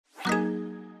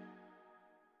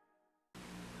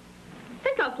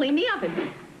I'll clean the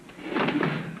oven.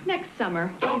 Next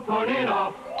summer. Don't put it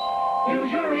off.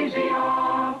 Use your Easy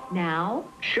Off. Now?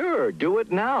 Sure, do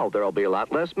it now. There'll be a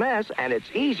lot less mess, and it's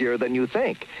easier than you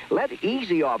think. Let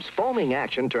Easy Off's foaming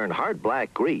action turn hard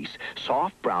black grease,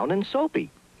 soft brown and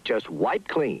soapy. Just wipe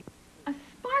clean. A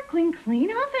sparkling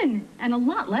clean oven, and a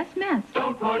lot less mess.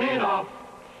 Don't put it off.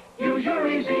 Use your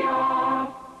Easy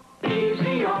Off.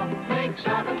 Easy Off makes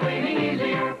oven cleaning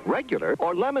easier. Regular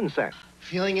or lemon scent.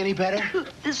 Feeling any better?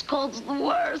 This cold's the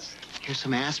worst. Here's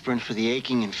some aspirin for the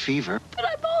aching and fever. But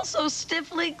I'm also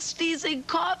sniffling, sneezing,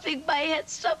 coughing. My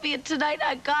head's stuffy, and tonight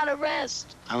I gotta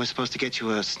rest. I was supposed to get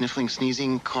you a sniffling,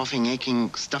 sneezing, coughing,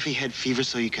 aching, stuffy head fever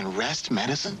so you can rest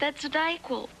medicine? That's a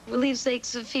NyQuil. Relieves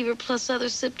aches and fever plus other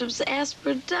symptoms.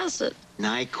 Aspirin doesn't.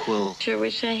 NyQuil. Sure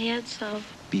wish I had some.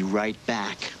 Be right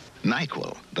back.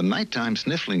 NyQuil, the nighttime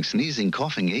sniffling, sneezing,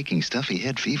 coughing, aching, stuffy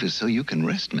head fever so you can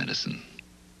rest medicine.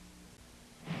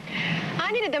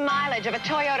 I needed the mileage of a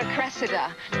Toyota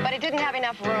Cressida, but it didn't have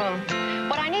enough room.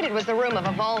 What I needed was the room of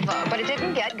a Volvo, but it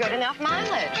didn't get good enough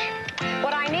mileage.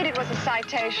 What I needed was a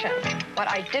citation. What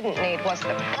I didn't need was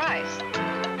the price.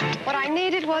 What I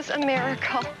needed was a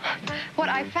miracle. What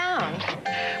I found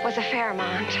was a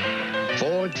Fairmont.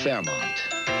 Ford Fairmont.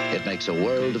 It makes a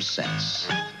world of sense.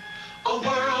 A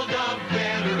world of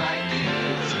better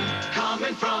ideas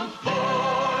coming from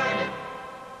Ford.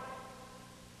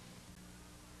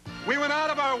 We went out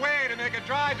of our way to make a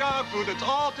dry dog food that's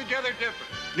altogether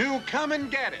different. New Come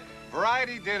and Get It,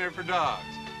 variety dinner for dogs.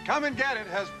 Come and Get It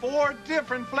has 4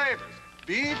 different flavors.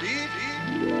 Beef,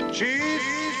 cheese,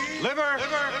 liver,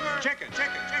 chicken,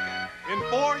 in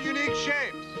 4 unique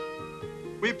shapes.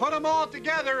 We put them all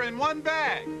together in one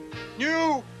bag.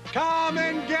 New Come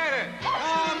and Get It.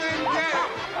 Come and Get It.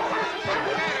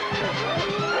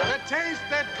 The taste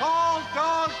that calls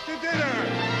dogs to dinner.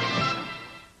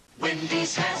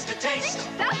 Wendy's has the taste.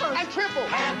 Double and triple.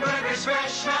 Hamburgers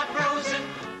fresh, not frozen.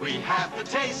 We have the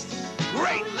taste.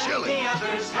 Great chili. The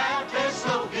others have their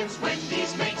slogans.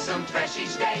 Wendy's makes them fresh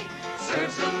each day.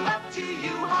 Serves them up to you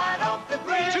hot off the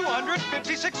grill.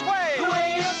 256 ways. The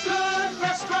way a good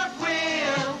restaurant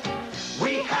will.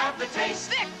 We have the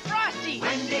taste. Thick, frosty.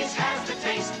 Wendy's has the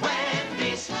taste.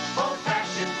 Wendy's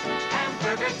old-fashioned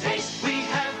hamburger taste. We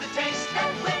have the taste that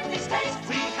Wendy's taste.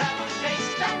 We have the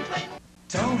taste that Wendy's.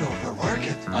 Don't overwork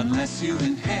it unless you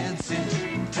enhance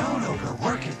it. Don't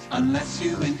overwork it unless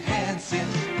you enhance it.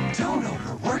 Don't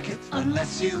overwork it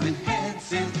unless you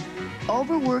enhance it.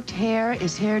 Overworked hair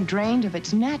is hair drained of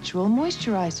its natural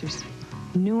moisturizers.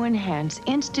 New Enhance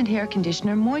Instant Hair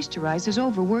Conditioner moisturizes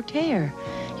overworked hair.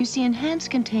 You see, Enhance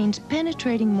contains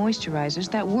penetrating moisturizers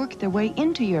that work their way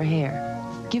into your hair.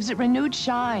 Gives it renewed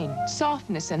shine,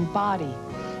 softness, and body.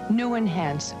 New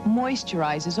Enhance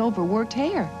moisturizes overworked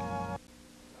hair.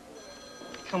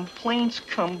 Complaints.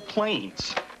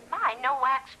 My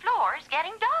no-wax floor is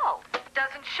getting dull.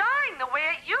 Doesn't shine the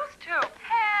way it used to.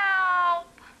 Help!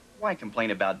 Why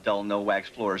complain about dull no-wax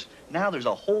floors? Now there's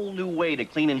a whole new way to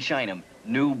clean and shine them.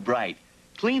 New Brite.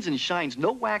 Cleans and shines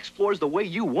no-wax floors the way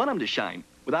you want them to shine,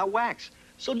 without wax.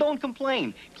 So don't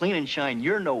complain. Clean and shine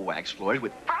your no-wax floors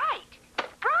with Brite.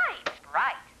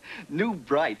 New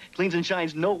Brite. Cleans and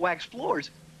shines no-wax floors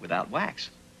without wax.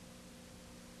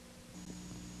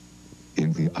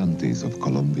 In the Andes of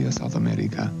Colombia, South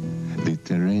America, the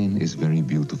terrain is very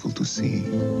beautiful to see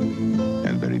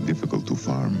and very difficult to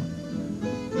farm.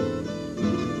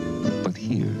 But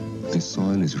here, the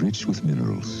soil is rich with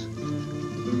minerals.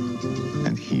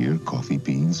 And here, coffee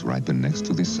beans ripen next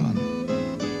to the sun.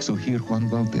 So here, Juan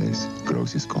Valdez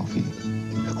grows his coffee.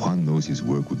 Juan knows his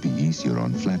work would be easier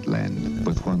on flat land,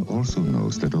 but Juan also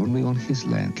knows that only on his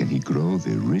land can he grow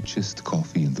the richest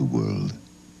coffee in the world.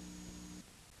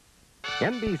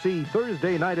 NBC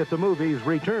Thursday Night at the Movies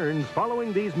returns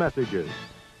following these messages.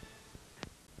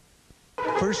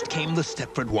 First came the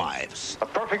Stepford wives. A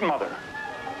perfect mother.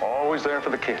 Always there for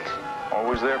the kids.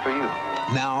 Always there for you.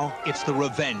 Now it's the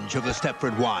revenge of the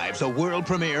Stepford wives, a world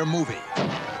premiere movie.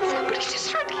 Somebody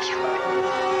just tried to kill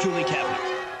me. Julie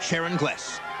Kavner, Sharon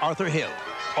Gless, Arthur Hill,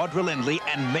 Audra Lindley,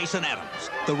 and Mason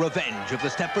Adams. The Revenge of the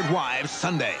Stepford Wives,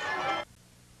 Sunday.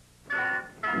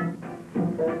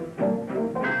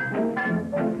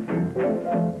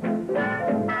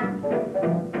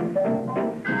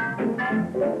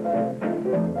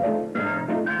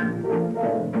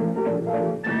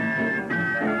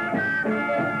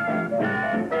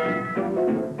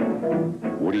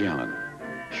 Woody Allen,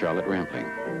 Charlotte Rampling,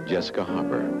 Jessica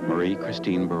Hopper, Marie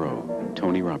Christine Barreau,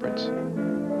 Tony Roberts.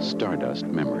 Stardust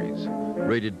Memories.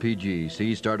 Rated PG.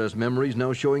 See Stardust Memories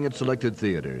now showing at selected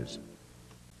theaters.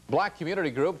 Black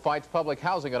community group fights public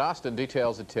housing at Austin.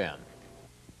 Details at 10.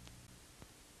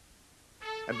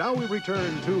 And now we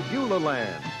return to Beulah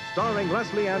Land, starring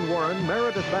Leslie Ann Warren,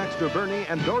 Meredith Baxter Burney,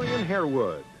 and Dorian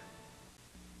Harewood.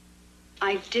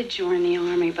 I did join the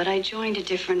Army, but I joined a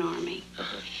different Army.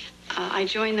 I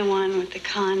joined the one with the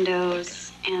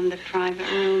condos and the private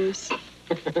rooms.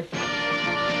 Has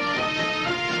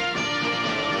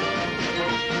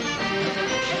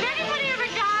anybody ever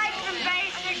died from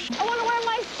basic? I want to wear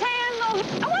my sandals.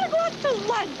 I want to go out to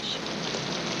lunch.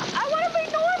 I want to be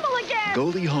normal again.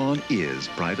 Goldie Hawn is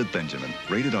Private Benjamin,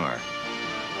 rated R.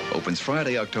 Opens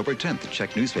Friday, October 10th.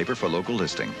 Check newspaper for local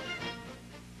listing.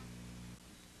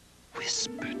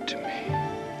 Whisper to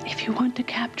me. If you want to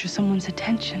capture someone's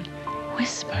attention,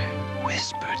 whisper.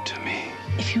 Whisper to me.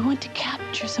 If you want to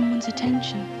capture someone's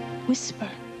attention, whisper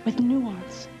with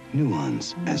nuance.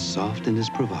 Nuance, as soft and as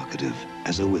provocative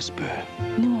as a whisper.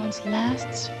 Nuance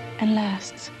lasts and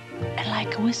lasts, and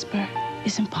like a whisper,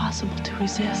 is impossible to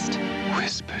resist.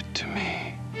 Whisper to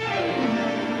me.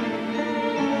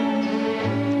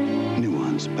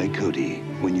 Nuance by Cody,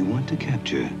 when you want to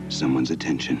capture someone's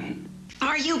attention.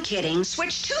 Are you kidding?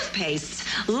 Switch toothpastes.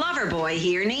 Loverboy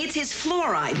here needs his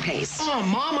fluoride paste. Oh,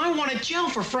 Mom, I want a gel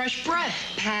for fresh breath.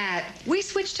 Pat, we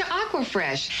switched to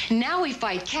Aquafresh. Now we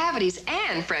fight cavities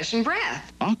and freshen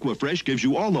breath. Aquafresh gives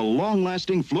you all the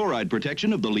long-lasting fluoride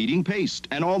protection of the leading paste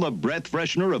and all the breath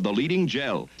freshener of the leading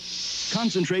gel.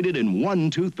 Concentrated in one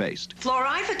toothpaste.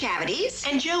 Fluoride for cavities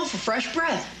and gel for fresh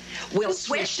breath. We'll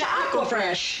switch to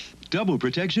Aquafresh. Double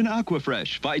protection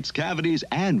Aquafresh fights cavities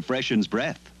and freshens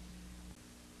breath.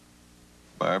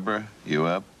 Barbara, you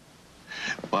up?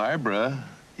 Barbara,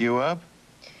 you up?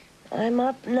 I'm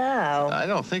up now. I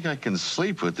don't think I can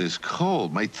sleep with this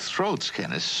cold. My throat's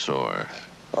kind of sore.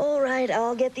 All right,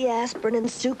 I'll get the aspirin and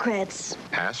Sucrets.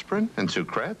 Aspirin and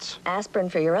Sucrets? Aspirin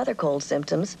for your other cold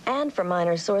symptoms and for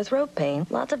minor sore throat pain.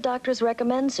 Lots of doctors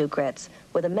recommend Sucrets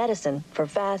with a medicine for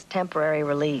fast temporary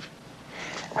relief.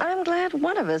 I'm glad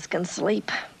one of us can sleep.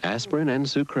 Aspirin and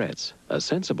Sucrets, a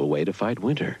sensible way to fight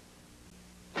winter.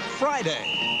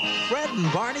 Friday, Fred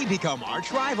and Barney become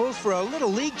arch rivals for a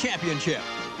Little League championship.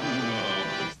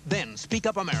 Then Speak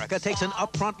Up America takes an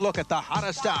upfront look at the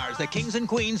hottest stars, the kings and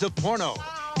queens of porno,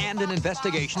 and an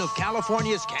investigation of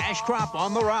California's cash crop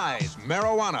on the rise,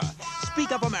 marijuana.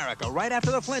 Speak Up America right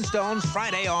after the Flintstones,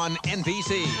 Friday on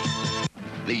NBC.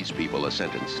 These people are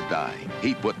sentenced to die.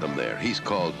 He put them there. He's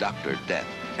called Dr. Death.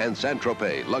 And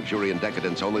Saint-Tropez, luxury and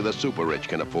decadence only the super rich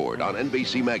can afford, on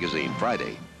NBC Magazine,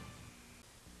 Friday.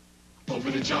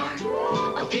 Open a jar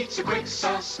of pizza quick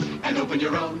sauce and open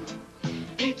your own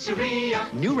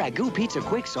pizzeria. New Ragu Pizza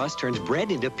Quick Sauce turns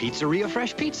bread into pizzeria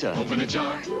fresh pizza. Open a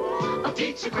jar of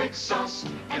pizza quick sauce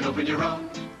and open your own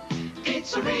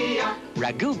pizzeria.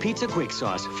 Ragu Pizza Quick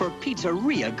Sauce for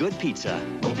pizzeria good pizza.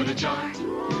 Open a jar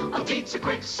of pizza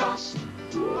quick sauce.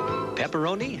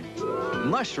 Pepperoni,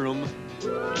 mushroom,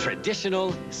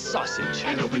 traditional sausage.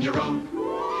 And open your own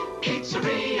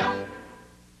pizzeria.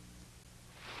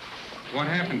 What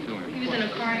happened to him? He was in a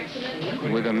car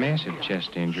accident. With a massive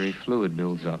chest injury, fluid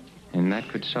builds up, and that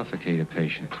could suffocate a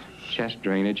patient. Chest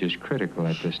drainage is critical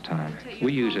at this time.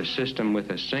 We use a system with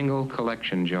a single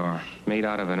collection jar made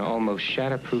out of an almost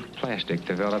shatterproof plastic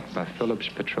developed by Phillips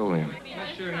Petroleum.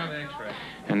 Let's do another X-ray.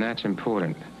 And that's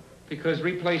important because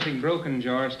replacing broken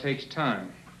jars takes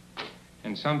time,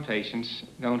 and some patients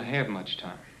don't have much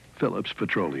time. Phillips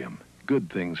Petroleum. Good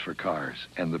things for cars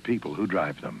and the people who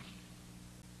drive them.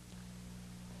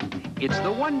 It's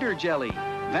the Wonder Jelly,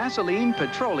 Vaseline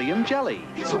Petroleum Jelly.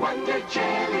 It's a Wonder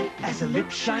Jelly. As a lip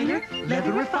shiner,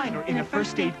 leather refiner, in a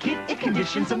first aid kit, it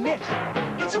conditions a mitt.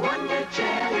 It's a Wonder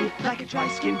Jelly. Like a dry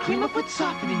skin cream, a foot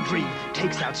softening cream.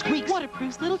 Takes out squeaks.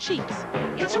 Waterproofs little cheeks.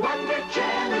 It's a Wonder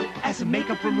Jelly. As a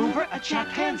makeup remover, a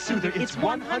chapped hand soother, it's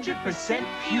 100%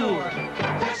 pure.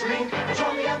 Vaseline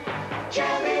Petroleum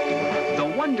Jelly.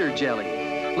 The Wonder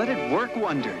Jelly. Let it work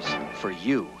wonders for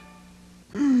you.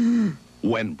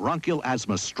 When bronchial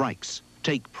asthma strikes,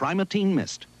 take Primatene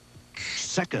Mist.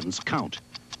 Seconds count.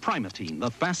 Primatene, the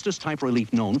fastest type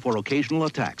relief known for occasional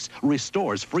attacks,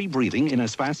 restores free breathing in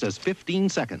as fast as 15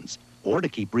 seconds. Or to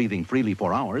keep breathing freely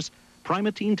for hours,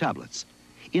 Primatene tablets.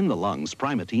 In the lungs,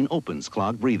 Primatene opens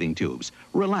clogged breathing tubes,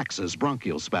 relaxes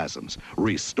bronchial spasms,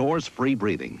 restores free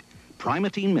breathing.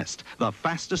 Primatene Mist, the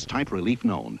fastest type relief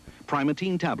known.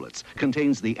 Primatene tablets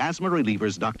contains the asthma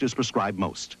relievers doctors prescribe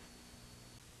most.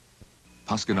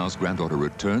 Paskinal's granddaughter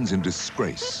returns in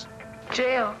disgrace.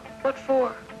 Jail. What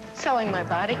for? Selling my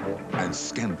body. And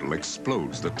scandal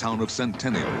explodes the town of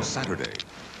Centennial Saturday.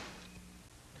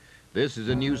 This is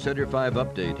a News Center 5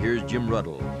 update. Here's Jim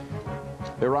Ruddle.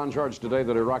 Iran charged today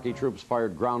that Iraqi troops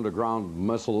fired ground-to-ground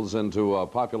missiles into a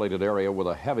populated area with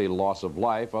a heavy loss of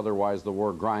life. Otherwise, the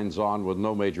war grinds on with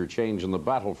no major change in the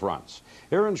battlefronts.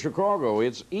 Here in Chicago,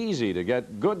 it's easy to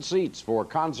get good seats for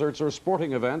concerts or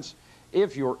sporting events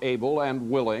if you're able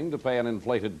and willing to pay an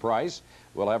inflated price.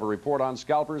 We'll have a report on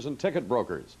scalpers and ticket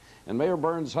brokers. And Mayor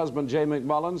Burns' husband, Jay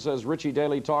McMullen, says Richie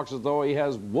Daley talks as though he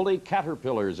has woolly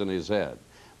caterpillars in his head.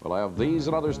 We'll have these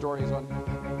and other stories on...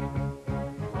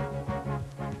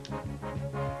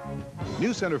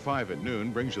 News Center 5 at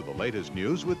noon brings you the latest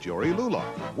news with Jory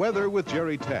Luloff, weather with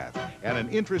Jerry Taft, and an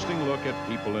interesting look at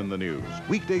people in the news.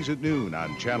 Weekdays at noon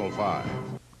on Channel 5.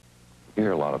 You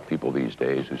hear a lot of people these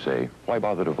days who say, why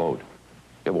bother to vote?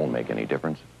 It won't make any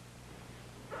difference.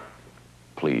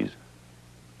 Please,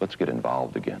 let's get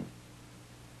involved again.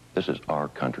 This is our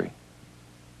country.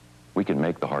 We can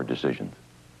make the hard decisions.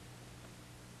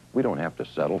 We don't have to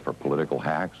settle for political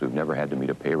hacks who've never had to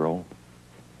meet a payroll.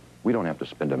 We don't have to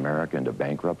spend America into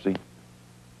bankruptcy.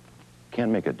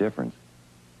 Can't make a difference.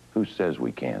 Who says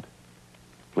we can't?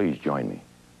 Please join me.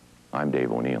 I'm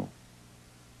Dave O'Neill.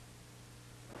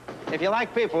 If you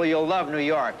like people, you'll love New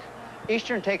York.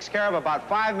 Eastern takes care of about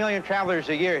 5 million travelers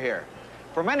a year here.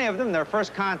 For many of them, their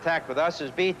first contact with us is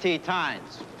BT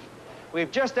Tynes.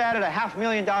 We've just added a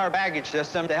 $500,000 baggage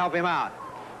system to help him out,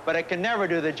 but it can never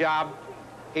do the job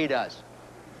he does.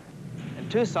 In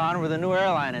Tucson, we're the new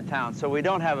airline in town, so we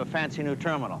don't have a fancy new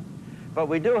terminal. But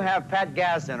we do have Pat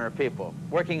Gaz and her people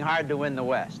working hard to win the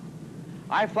West.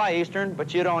 I fly Eastern,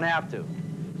 but you don't have to.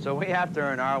 So we have to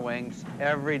earn our wings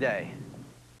every day.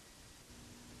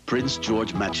 Prince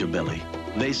George Matchabelli.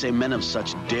 They say men of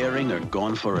such daring are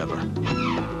gone forever.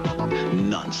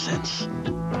 Nonsense.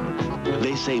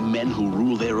 They say men who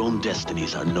rule their own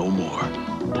destinies are no more.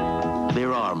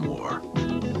 There are more.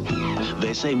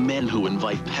 They say men who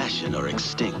invite passion are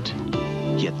extinct,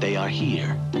 yet they are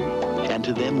here. And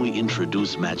to them we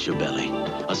introduce Matchabelli,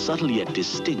 a subtle yet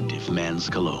distinctive man's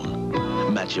cologne.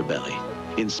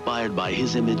 Matchabelli, inspired by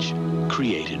his image,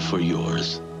 created for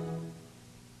yours.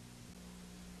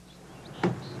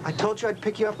 I told you I'd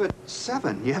pick you up at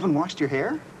 7. You haven't washed your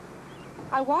hair?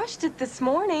 I washed it this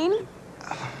morning.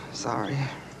 Sorry.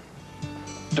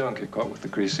 Don't get caught with the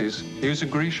greases. Use a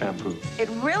Agree shampoo. It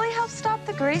really helps stop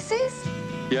the greases?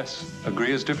 Yes,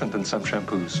 Agree is different than some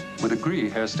shampoos. With Agree,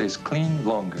 hair stays clean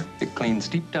longer. It cleans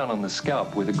deep down on the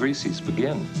scalp where the greases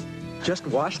begin. Just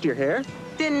washed your hair?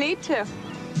 Didn't need to.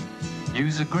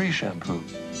 Use Agree shampoo.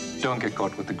 Don't get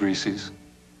caught with the greases.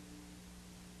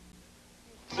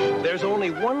 There's only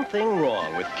one thing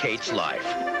wrong with Kate's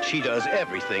life. She does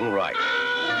everything right.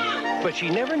 But she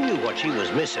never knew what she was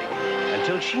missing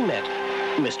until she met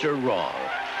Mr. Wrong.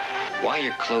 Why are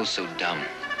your clothes so dumb?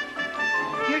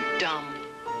 You're dumb.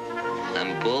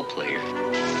 I'm a ball player.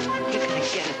 You're gonna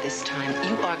get it this time.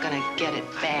 You are gonna get it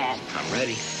bad. I'm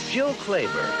ready. Jill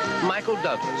Clayburgh, Michael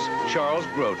Douglas, Charles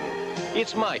Grodin.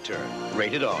 It's My Turn,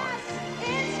 rated R.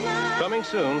 Coming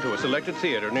soon to a selected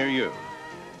theater near you.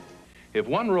 If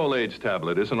one Rolaids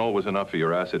tablet isn't always enough for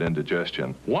your acid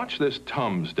indigestion, watch this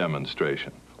Tums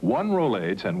demonstration. 1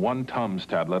 Rolaids and 1 Tums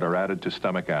tablet are added to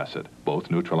stomach acid. Both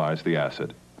neutralize the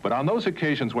acid. But on those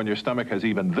occasions when your stomach has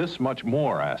even this much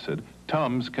more acid,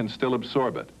 Tums can still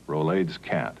absorb it. Rolaids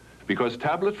can't. Because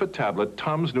tablet for tablet,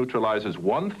 Tums neutralizes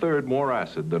 1/3 more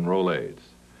acid than Rolaids.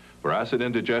 For acid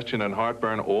indigestion and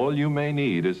heartburn, all you may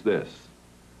need is this.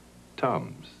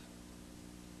 Tums.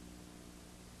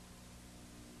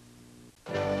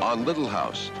 On Little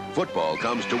House, football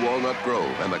comes to Walnut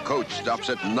Grove, and the coach stops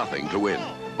at nothing to win.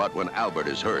 But when Albert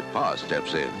is hurt, Pa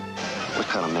steps in. What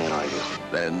kind of man are you?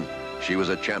 Then, she was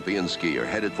a champion skier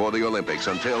headed for the Olympics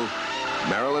until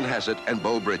Marilyn Hassett and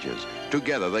Bo Bridges.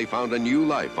 Together, they found a new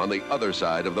life on the other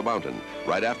side of the mountain,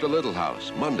 right after Little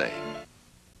House, Monday.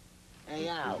 Hey,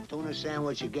 Al, tuna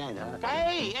sandwich again, huh?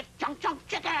 Hey, it's chunk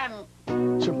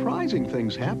chicken! Surprising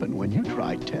things happen when you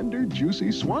try tender,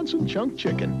 juicy Swanson chunk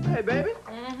chicken. Hey, baby.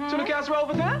 Tuna casserole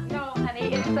over there? No,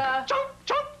 honey, it's chunk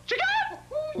chicken!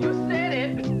 You said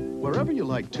it. Wherever you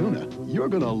like tuna, you're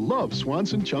gonna love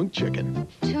Swanson chunk chicken.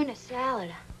 tuna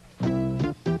salad.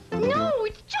 No,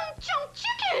 it's chunk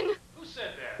chicken! Who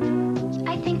said that?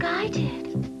 I think I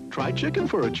did. Try chicken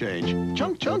for a change.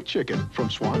 Chunk chicken from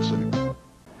Swanson.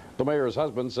 The mayor's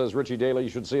husband says Richie Daley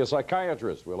should see a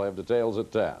psychiatrist. We'll have details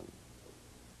at 10.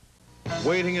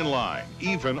 Waiting in line,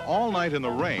 even all night in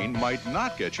the rain, might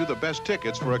not get you the best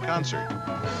tickets for a concert.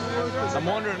 I'm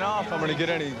wondering now if I'm going to get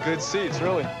any good seats,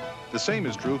 really. The same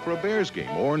is true for a Bears game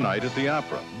or night at the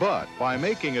opera. But by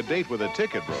making a date with a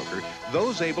ticket broker,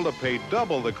 those able to pay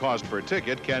double the cost per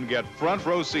ticket can get front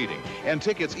row seating and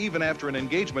tickets even after an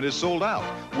engagement is sold out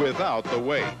without the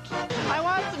wait. I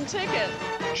want some tickets.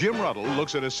 Jim Ruddle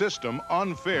looks at a system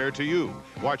unfair to you.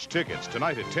 Watch Tickets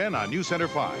tonight at 10 on News Center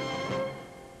 5.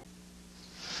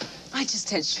 I just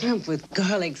had shrimp with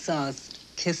garlic sauce.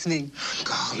 Kiss me.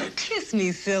 Garlic. Kiss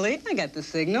me, silly. I got the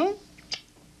signal.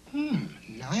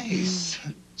 Nice.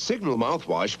 Signal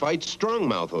mouthwash fights strong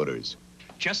mouth odors.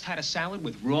 Just had a salad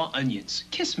with raw onions.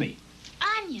 Kiss me.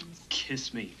 Onions.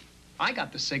 Kiss me. I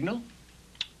got the signal.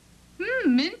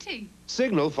 Minty.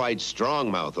 Signal fights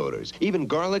strong mouth odors. Even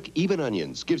garlic, even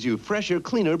onions. Gives you fresher,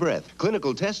 cleaner breath.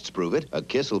 Clinical tests prove it. A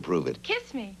kiss will prove it.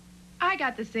 Kiss me. I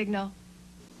got the signal.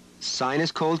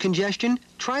 Sinus cold congestion?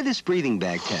 Try this breathing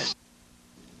bag test.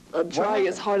 I'm trying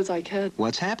as hard as I can.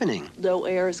 What's happening? No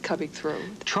air is coming through.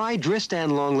 Try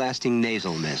Dristan long-lasting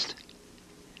nasal mist.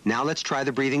 Now let's try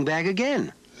the breathing bag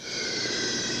again.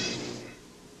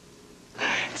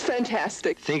 It's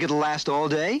fantastic. Think it'll last all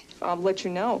day? I'll let you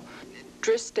know.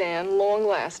 Dristan,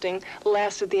 long-lasting,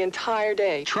 lasted the entire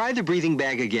day. Try the breathing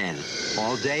bag again.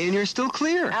 All day and you're still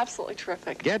clear. Absolutely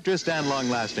terrific. Get Dristan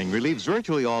long-lasting. Relieves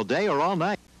virtually all day or all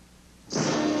night.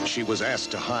 She was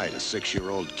asked to hide a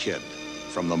 6-year-old kid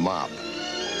from the mob.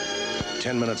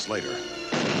 10 minutes later,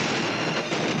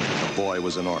 the boy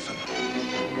was an orphan.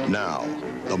 Now,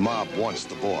 the mob wants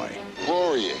the boy.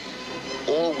 Gloria,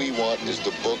 all we want is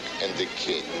the book and the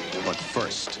kid. But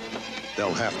first,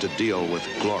 they'll have to deal with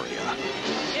Gloria.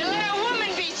 You little woman,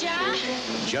 bitch, ya.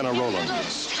 Jenna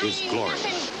Rollins is Gloria.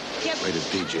 Rated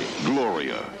PG.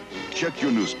 Gloria. Check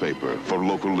your newspaper for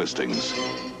local listings.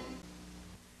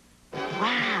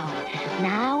 Wow.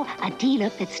 Now, a D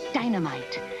look that's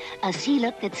dynamite. A C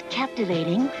look that's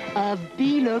captivating. A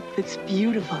B look that's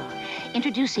beautiful.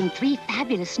 Introducing 3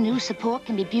 fabulous new Support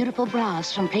Can Be Beautiful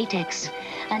bras from Playtex.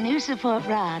 A new Support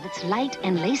bra that's light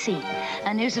and lacy.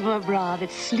 A new Support bra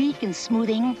that's sleek and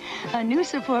smoothing. A new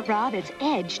Support bra that's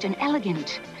edged and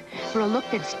elegant. For a look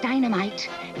that's dynamite,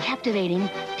 captivating,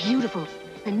 beautiful.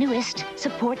 The newest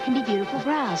Support Can Be Beautiful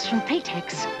bras from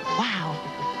Playtex. Wow.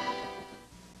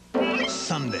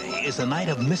 Sunday is a night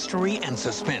of mystery and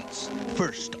suspense.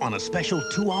 First, on a special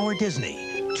 2-hour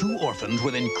Disney, 2 orphans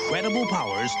with incredible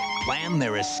powers plan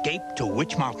their escape to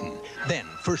Witch Mountain. Then,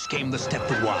 first came the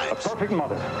Stepford wives. A perfect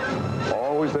mother.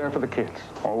 Always there for the kids.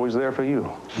 Always there for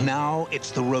you. Now,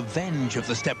 it's the revenge of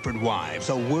the Stepford wives,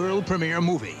 a world premiere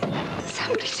movie.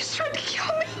 Somebody just tried to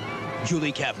kill me.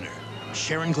 Julie Kavner,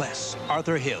 Sharon Gless,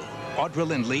 Arthur Hill, Audra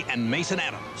Lindley, and Mason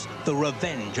Adams. The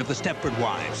Revenge of the Stepford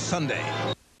Wives, Sunday.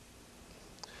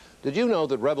 Did you know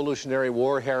that Revolutionary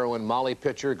War heroine Molly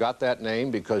Pitcher got that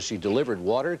name because she delivered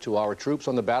water to our troops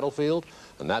on the battlefield?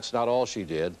 And that's not all she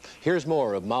did. Here's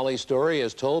more of Molly's story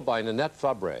as told by Nanette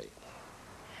Fabre.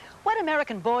 What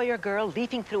American boy or girl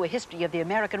leafing through a history of the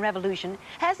American Revolution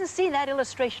hasn't seen that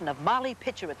illustration of Molly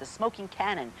Pitcher at the smoking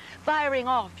cannon, firing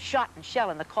off shot and shell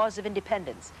in the cause of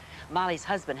independence? Molly's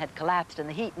husband had collapsed in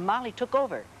the heat and Molly took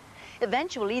over.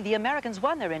 Eventually, the Americans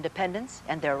won their independence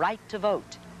and their right to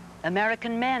vote.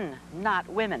 American men, not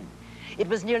women. It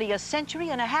was nearly a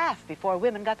century and a half before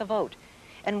women got the vote.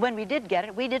 And when we did get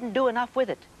it, we didn't do enough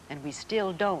with it, and we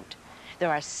still don't.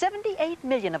 There are 78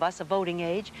 million of us of voting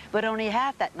age, but only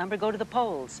half that number go to the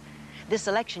polls. This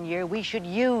election year, we should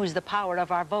use the power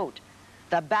of our vote.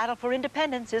 The battle for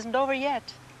independence isn't over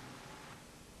yet.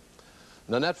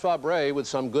 Nanette Fabre with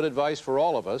some good advice for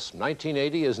all of us.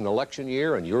 1980 is an election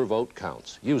year, and your vote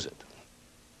counts. Use it.